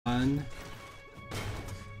On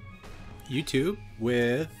YouTube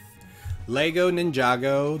with Lego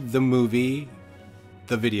Ninjago, the movie,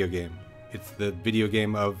 the video game. It's the video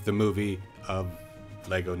game of the movie of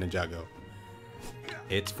Lego Ninjago.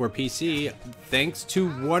 It's for PC. Thanks to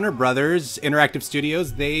Warner Brothers Interactive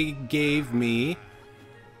Studios, they gave me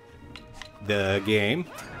the game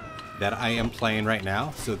that I am playing right now.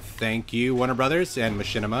 So thank you, Warner Brothers and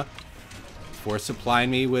Machinima, for supplying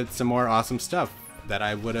me with some more awesome stuff that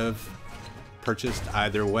I would have purchased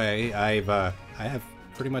either way. I have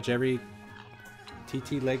pretty much every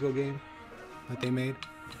TT Lego game that they made.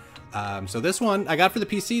 So this one I got for the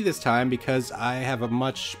PC this time because I have a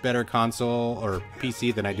much better console or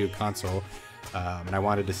PC than I do console, and I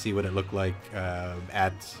wanted to see what it looked like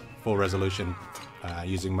at full resolution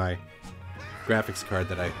using my graphics card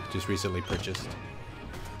that I just recently purchased.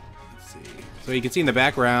 Let's see. So you can see in the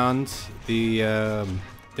background they're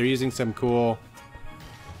using some cool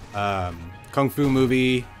Kung Fu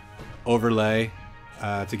movie overlay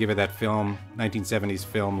to give it that 1970s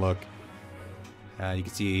film look. You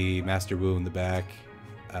can see Master Wu in the back.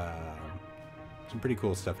 Some pretty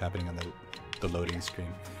cool stuff happening on the loading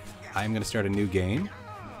screen. I'm going to start a new game.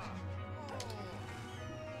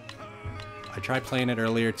 I tried playing it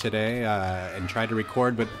earlier today and tried to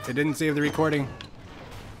record, but it didn't save the recording.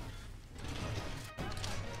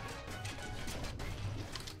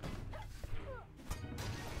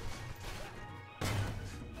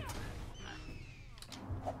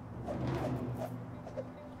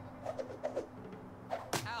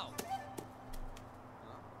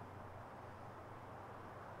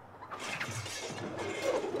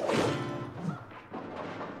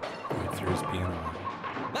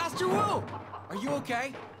 Master Wu! Are you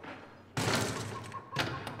okay?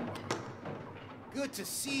 Good to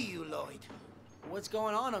see you, Lloyd. What's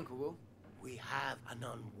going on, Uncle Wu? We have an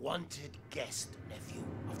unwanted guest, nephew,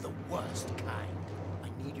 of the worst kind. I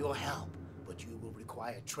need your help, but you will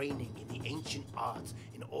require training in the ancient arts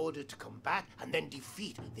in order to combat and then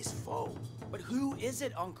defeat this foe. But who is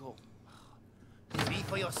it, Uncle? See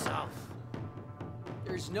for yourself.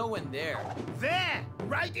 There's no one there. There!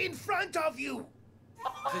 Right in front of you!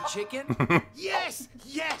 The chicken? Yes!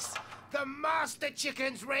 Yes! The Master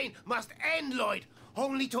Chicken's reign must end, Lloyd.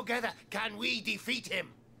 Only together can we defeat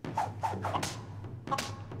him.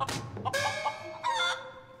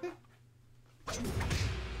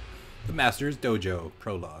 The Master's Dojo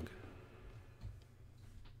Prologue.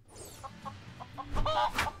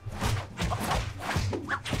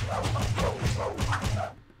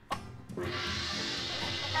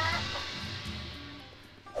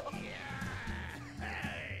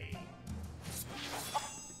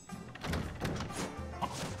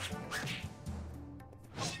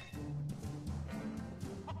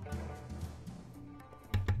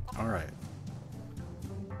 Alright.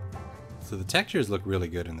 So the textures look really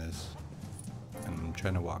good in this. And I'm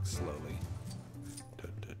trying to walk slowly. Da,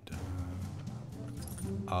 da, da.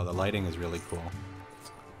 Oh, the lighting is really cool.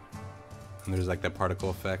 And there's like that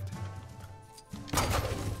particle effect.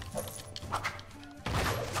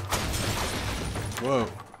 Whoa.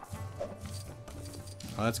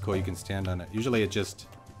 Oh, that's cool. You can stand on it. Usually it just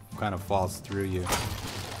kind of falls through you.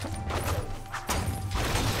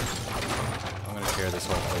 Tear this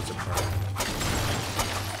whole place apart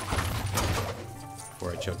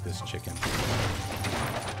before I choke this chicken.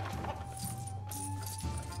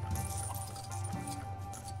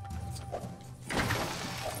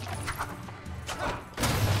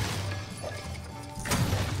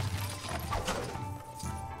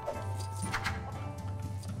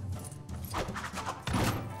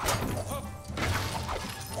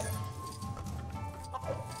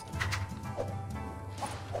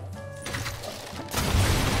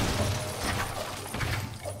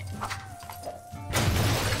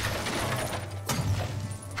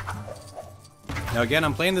 Now again,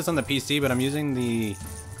 I'm playing this on the PC, but I'm using the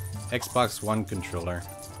Xbox One controller.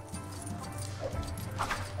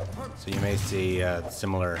 So you may see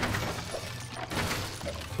similar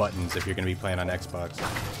buttons if you're going to be playing on Xbox.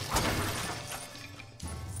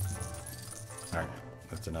 Alright,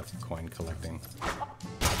 that's enough coin collecting.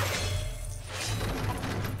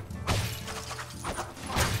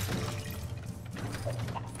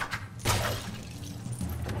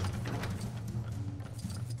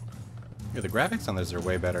 Yeah, the graphics on this are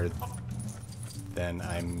way better than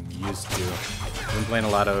I'm used to. I've been playing a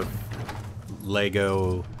lot of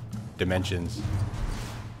Lego Dimensions.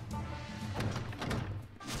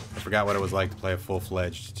 I forgot what it was like to play a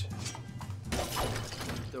full-fledged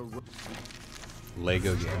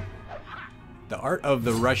Lego game. The art of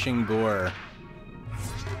the rushing boar.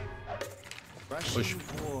 Push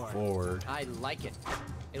forward. I like it.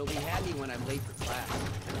 It'll be handy when I'm late for class.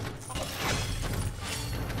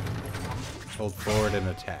 Hold forward and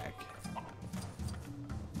attack.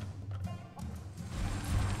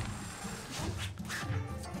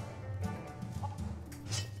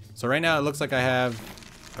 So right now it looks like I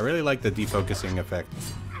really like the defocusing effect.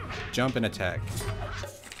 Jump and attack.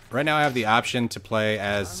 Right now I have the option to play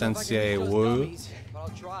as Sensei Wu. Dummies, but I'll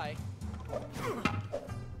try.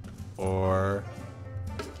 Or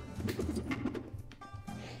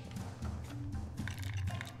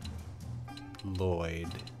Lloyd.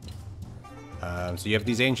 So you have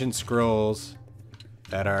these ancient scrolls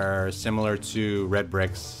that are similar to red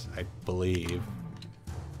bricks, I believe.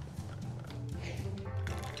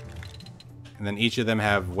 And then each of them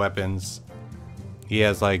have weapons. He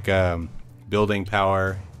has like building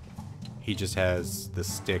power. He just has the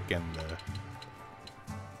stick and the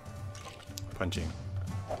punching.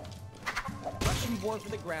 Russian board for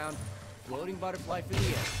the ground, floating butterfly for the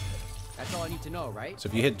air. That's all I need to know, right? So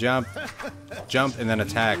if you hit jump, jump and then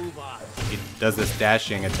attack, it does this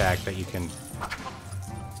dashing attack that you can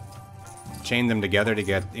chain them together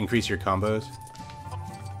to increase your combos.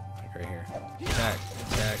 Like right here. Attack,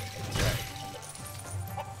 attack, attack.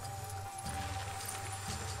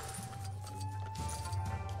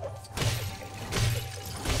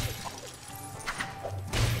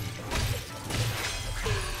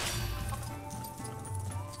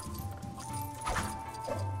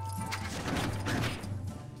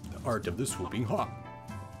 Art of the swooping hawk.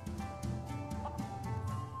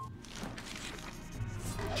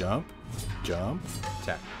 Jump, jump,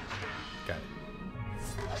 attack. Got it.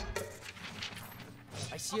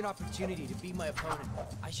 I see an opportunity to beat my opponent.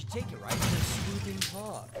 I should take it, right? The swooping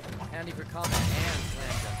hawk. Handy for combat and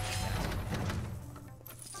slam dunk.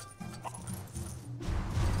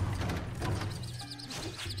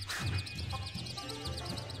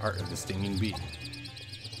 Art of the stinging bee.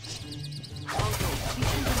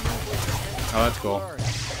 Oh, that's cool.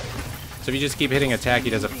 So if you just keep hitting attack, he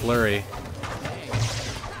does a flurry.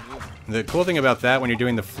 The cool thing about that, when you're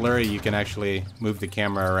doing the flurry, you can actually move the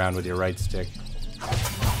camera around with your right stick.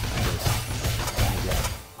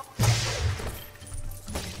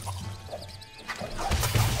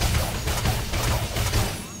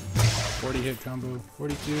 40 hit combo,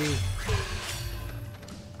 42.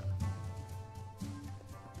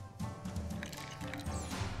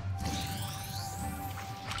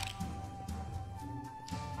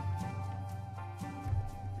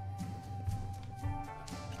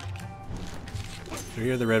 So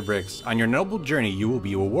here are the red bricks. On your noble journey, you will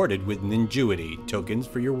be awarded with ninjuity, tokens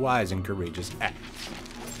for your wise and courageous acts.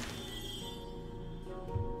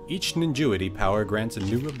 Each ninjuity power grants a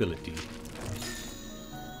new ability.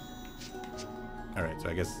 Alright, so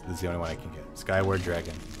I guess this is the only one I can get. Skyward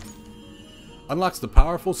Dragon. Unlocks the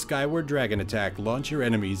powerful Skyward Dragon attack. Launch your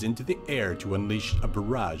enemies into the air to unleash a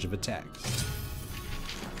barrage of attacks.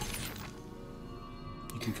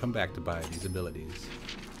 You can come back to buy these abilities.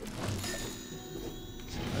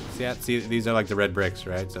 See, these are like the red bricks,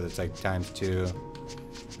 right? So it's like ×2.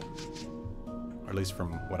 Or at least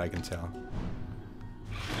from what I can tell.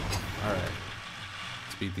 Alright.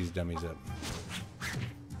 Let's beat these dummies up.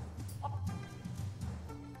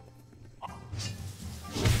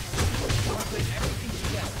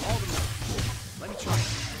 Let me try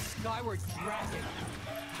Skyward Dragon.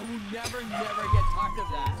 I will never get tired of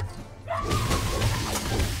that.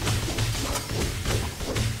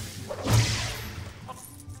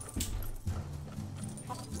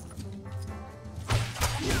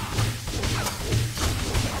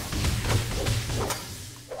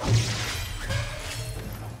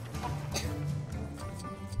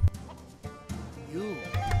 You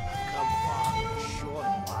have come far in a short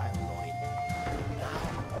while, Lloyd. Now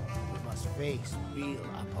we must face real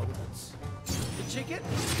opponents. The chicken?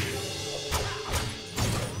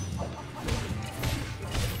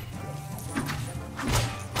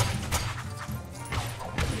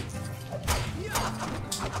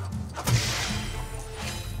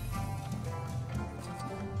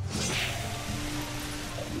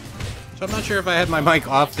 So I'm not sure if I had my mic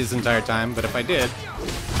off this entire time, but if I did,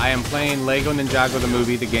 I am playing Lego Ninjago the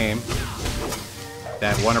movie, the game,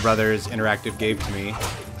 that Warner Brothers Interactive gave to me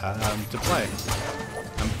to play.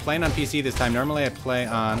 I'm playing on PC this time. Normally I play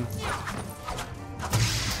on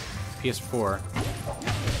PS4.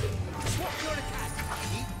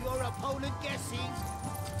 Keep your opponent guessing.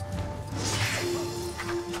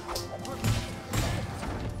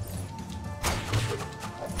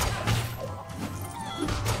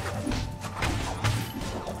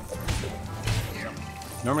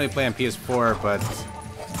 Normally I play on PS4, but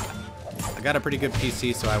I got a pretty good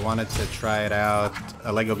PC, so I wanted to try it out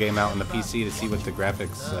a Lego game out on the PC to see what the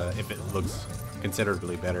graphics, if it looks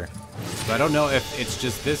considerably better. So I don't know if it's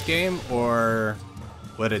just this game or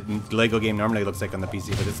what a Lego game normally looks like on the PC,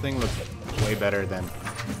 but this thing looks way better than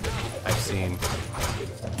I've seen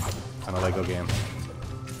on a Lego game.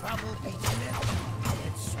 Trouble beats never.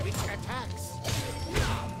 Let's switch attacks.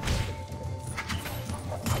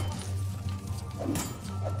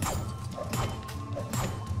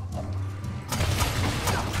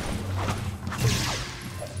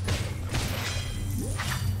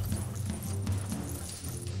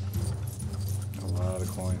 A lot of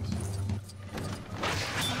coins.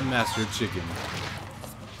 Master Chicken.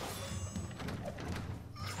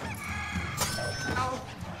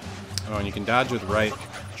 Oh, and you can dodge with right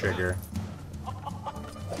trigger.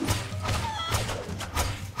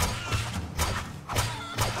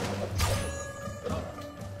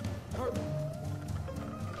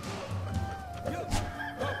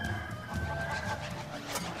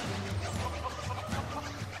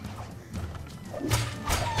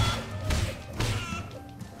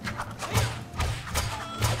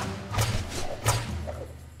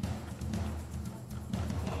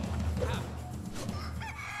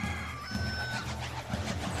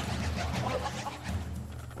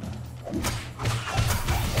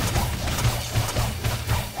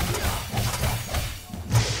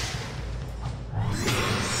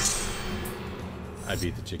 I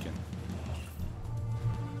beat the chicken.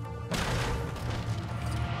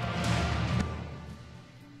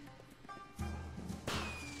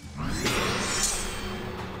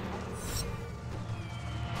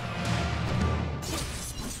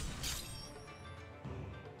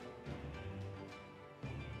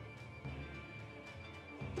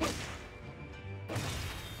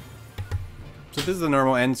 So this is the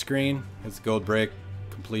normal end screen. It's gold brick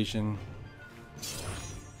completion.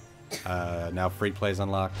 Now free plays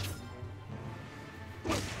unlocked.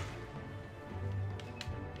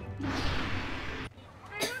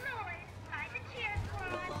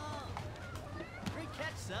 Great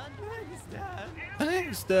catch, son.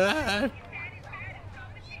 Thanks, Dad.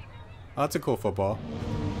 Oh, that's a cool football.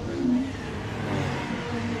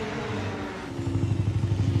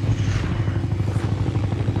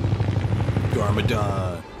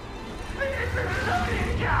 Garmadon.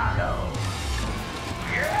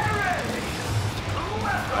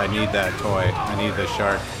 I need that toy. I need the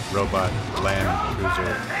shark robot land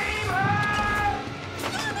cruiser.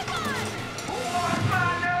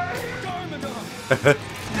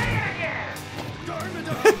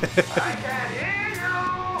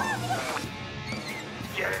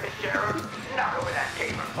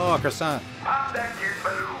 Oh, a croissant. Pop that kid's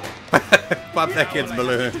balloon. Pop that kid's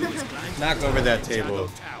balloon. Knock over that table.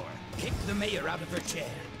 Tower. Kick the mayor out of her chair.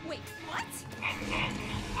 Wait, what? And then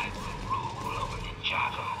I will rule over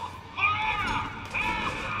Ninjago.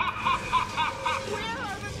 Where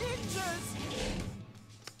are the ninjas?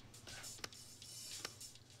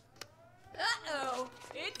 Uh-oh,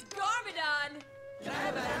 it's Garmadon. Can I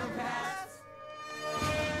have a bathroom pass?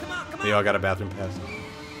 Come on, come on. They all got a bathroom pass.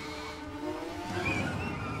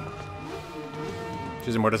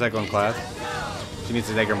 She's a motorcycle in class. She needs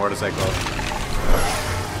to take her motorcycle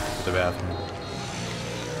to the bathroom.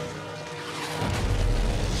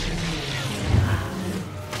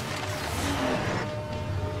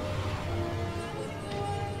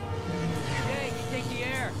 Hey, you take the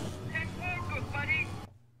air.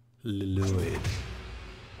 Lloyd.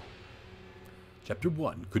 Chapter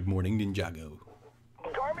 1. Good morning, Ninjago.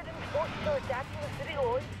 Garmadon's forces are attacking the city,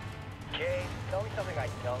 Lloyd. Jay, tell me something I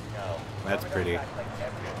don't know. That's pretty. Like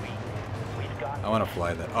every week. We've got I want to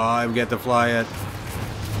fly that. Oh, I get to fly it.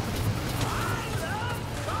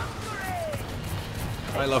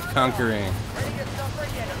 I love conquering. ready to suffer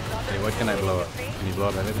yet another. Hey, what can I blow up? Can you blow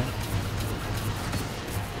up everything?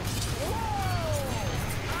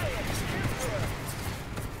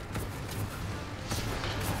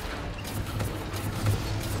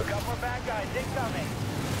 We got more bad guys incoming.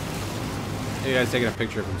 Hey, guy's taking a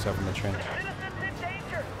picture of himself in the train. Citizens in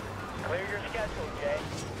danger. Clear your schedule, Jay.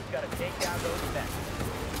 We've got to take down those men.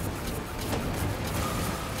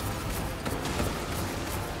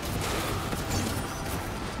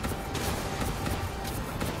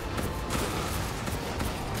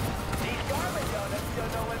 These Garmin donuts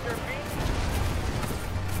don't know what they're being.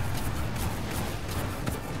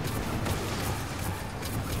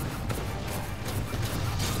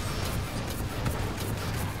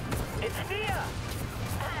 It's Mia!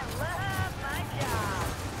 I love my job.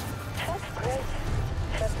 That's great.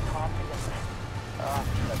 Such confidence. Oh,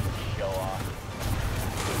 such a show off.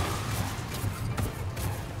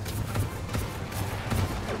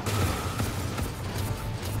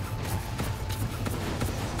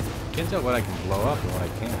 can't tell what I can blow up and what I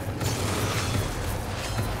can't.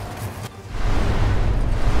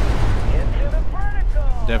 Into the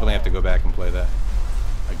vertical. Definitely have to go back and play that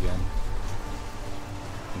again.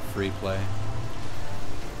 In free play.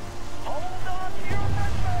 Hold on to your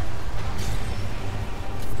numbers.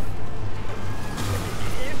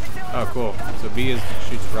 Oh, cool. So B is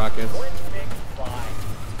shoots rockets. Quick big fly.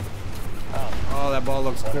 Oh, that ball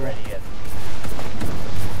looks cool. Already is.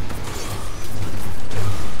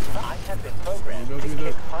 I have been programmed Go to do the-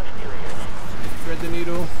 kick posterior. Thread the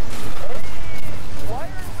needle. Why are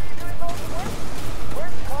we doing all the work?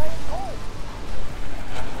 Where's Kai and Cole?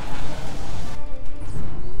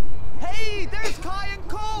 Hey, there's Kai and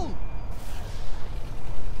Cole!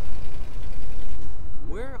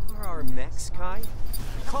 Where are our mechs, Kai?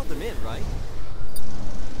 You called them in, right?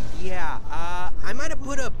 Yeah, I might have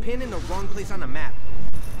put a pin in the wrong place on the map.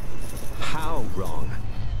 How wrong?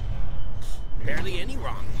 Barely any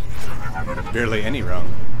wrong. Barely any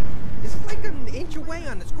wrong. It's like an inch away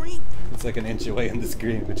on the screen. It's like an inch away on the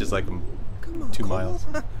screen, which is like Come on, 2 Cole. miles.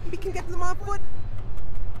 We can get them on foot.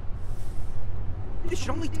 It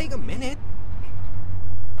should only take a minute.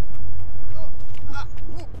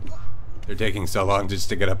 They're taking so long just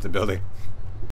to get up the building.